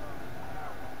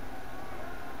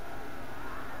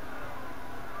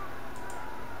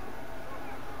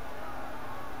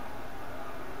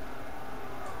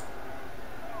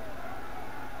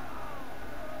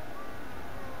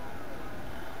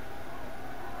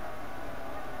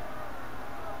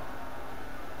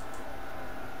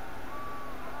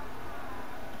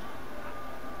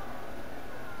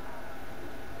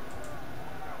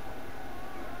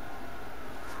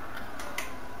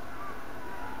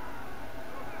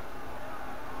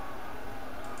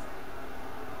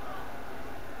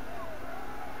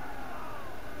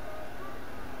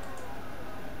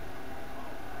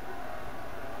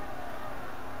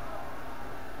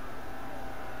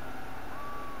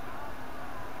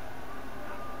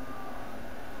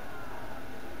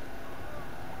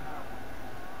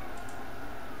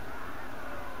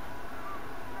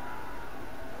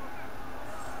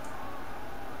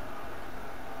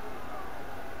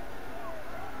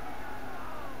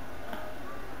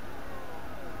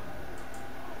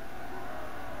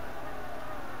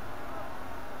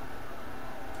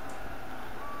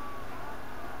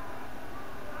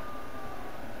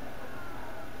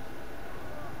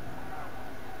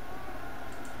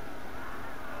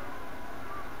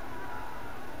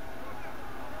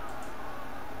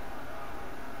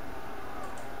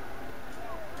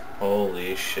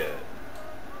 Holy shit.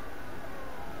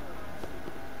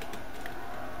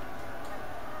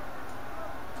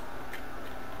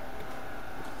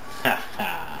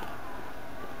 Haha.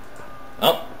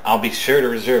 Oh, I'll be sure to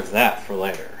reserve that for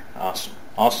later. Awesome.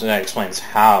 Also, that explains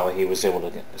how he was able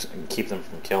to keep them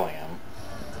from killing him.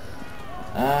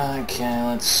 Okay,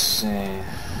 let's see.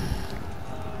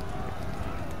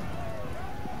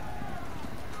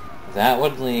 That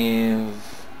would leave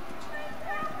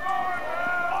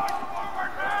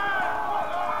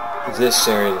this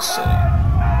area of the city.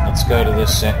 Let's go to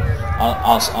this.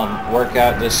 I'll work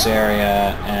out this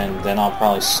area, and then I'll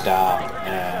probably stop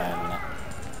and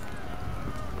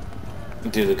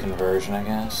do the conversion, I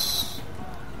guess.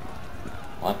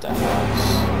 What the hell?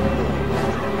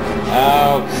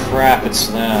 Oh crap! It's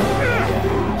them. Okay.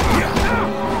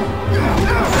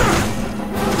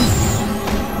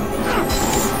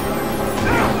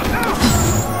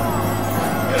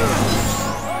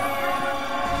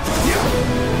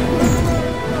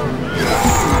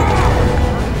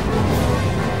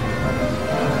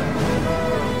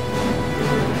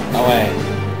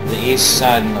 east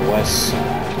side and the west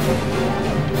side.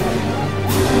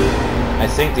 I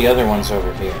think the other one's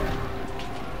over here.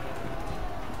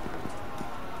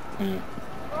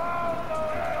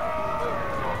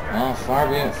 Well, far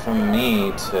be it from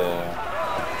me to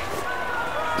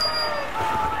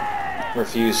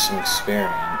refuse some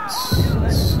experience.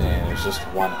 Let's see, there's just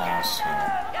one house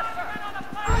here.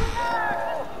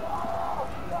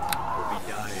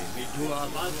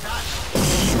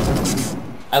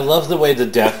 I love the way the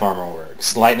death armor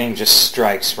works. Lightning just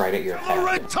strikes right at your head. The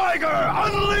Red Tiger,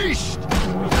 unleashed!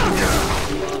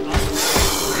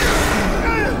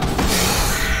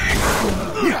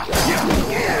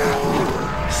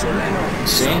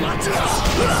 See?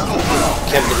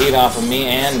 Kept the heat off of me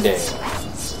and Dave.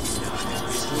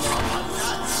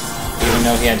 Even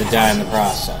though he had to die in the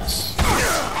process.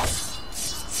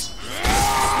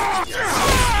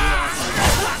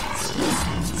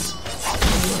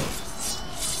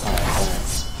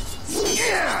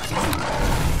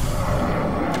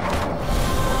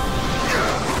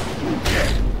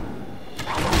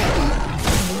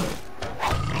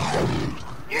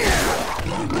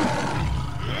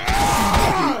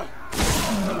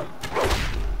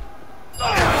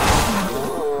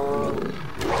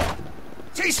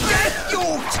 Taste death,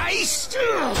 you taste!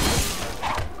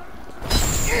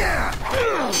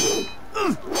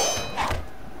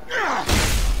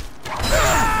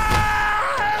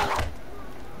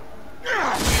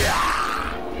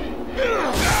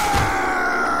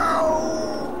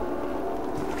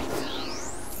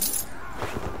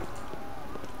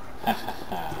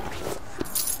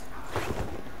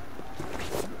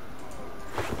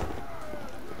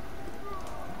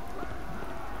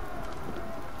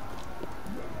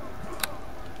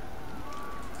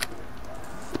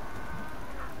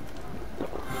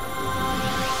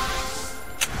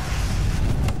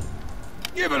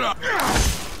 Give it up!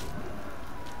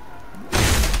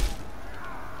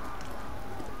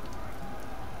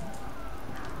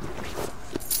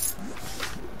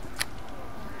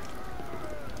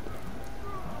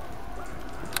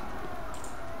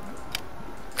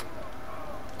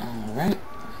 All right.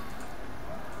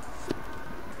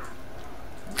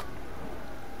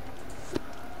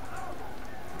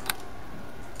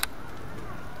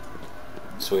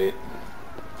 Sweet.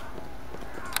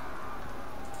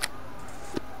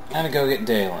 Gotta go get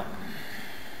Dalen.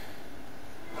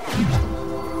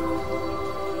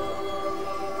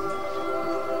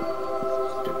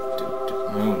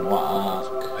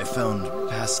 Moonwalk. I found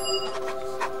past.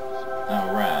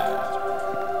 Alright.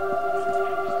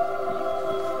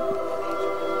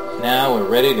 Now we're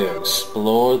ready to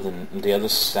explore the other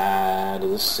side of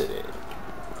the city.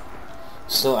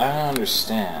 Still, I don't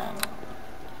understand.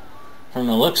 From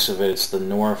the looks of it, it's the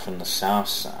north and the south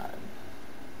side.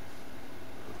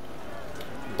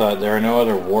 But there are no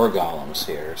other war golems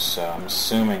here, so I'm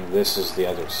assuming this is the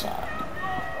other side.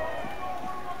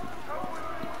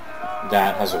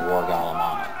 That has a war golem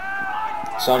on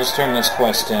it. So I'll just turn this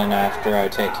quest in after I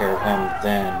take care of him,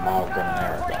 then Malgrim and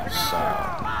Erebeth, so...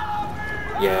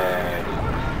 Yay.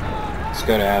 Let's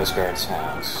go to Asgard's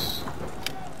house.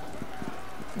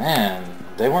 Man,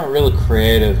 they weren't really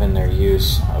creative in their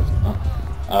use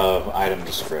of item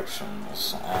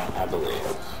descriptions, I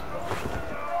believe.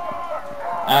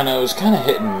 I don't know, it was kind of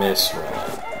hit and miss, really.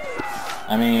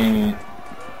 I mean...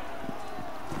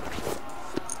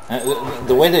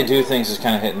 The way they do things is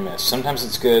kind of hit and miss. Sometimes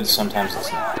it's good, sometimes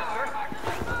it's not.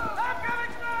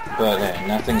 But hey,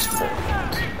 nothing's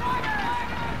perfect.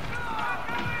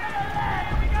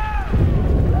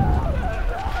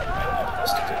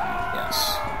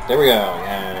 Yes. There we go,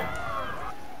 yeah.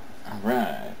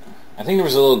 Alright. I think there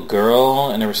was a little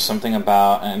girl, and there was something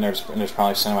about... And there's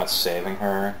probably something about saving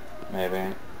her,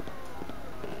 maybe.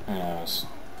 Who knows?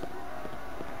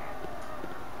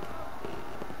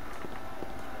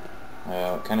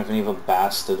 What kind of an evil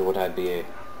bastard would I be?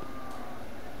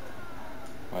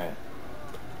 Wait.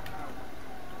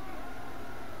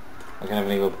 What kind of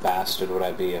an evil bastard would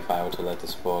I be if I were to let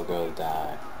this poor girl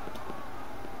die?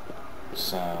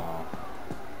 So...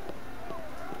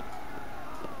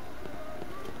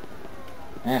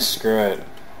 screw it.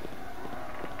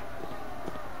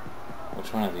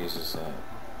 Which one of these is it?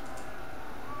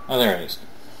 Oh, there it is.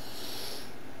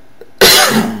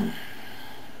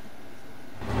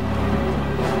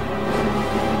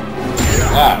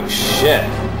 Oh, shit.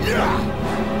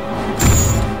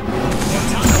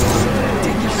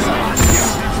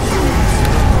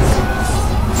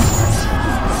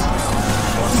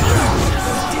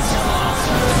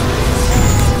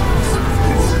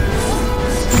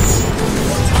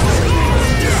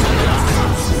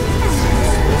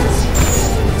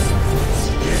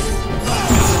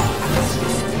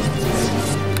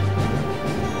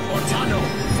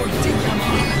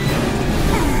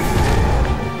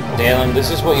 Dalen, this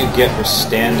is what you get for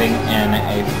standing in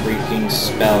a freaking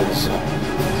spell zone.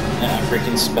 A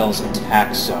freaking spell's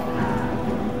attack zone.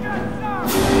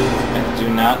 I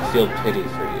do not feel pity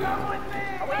for you.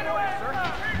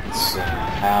 Let's see.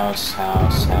 House,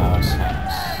 house, house,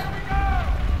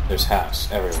 house. There's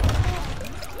house everywhere.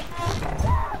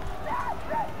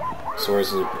 So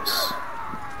where's Lupus?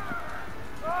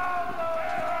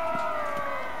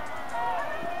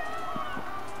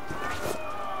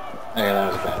 Okay,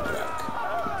 that was a bad joke.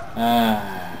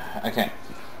 Okay.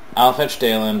 I'll fetch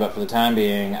Dalen, but for the time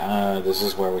being, this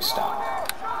is where we stop.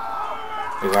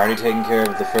 We've already taken care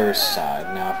of the first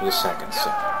side, now for the second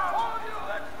side.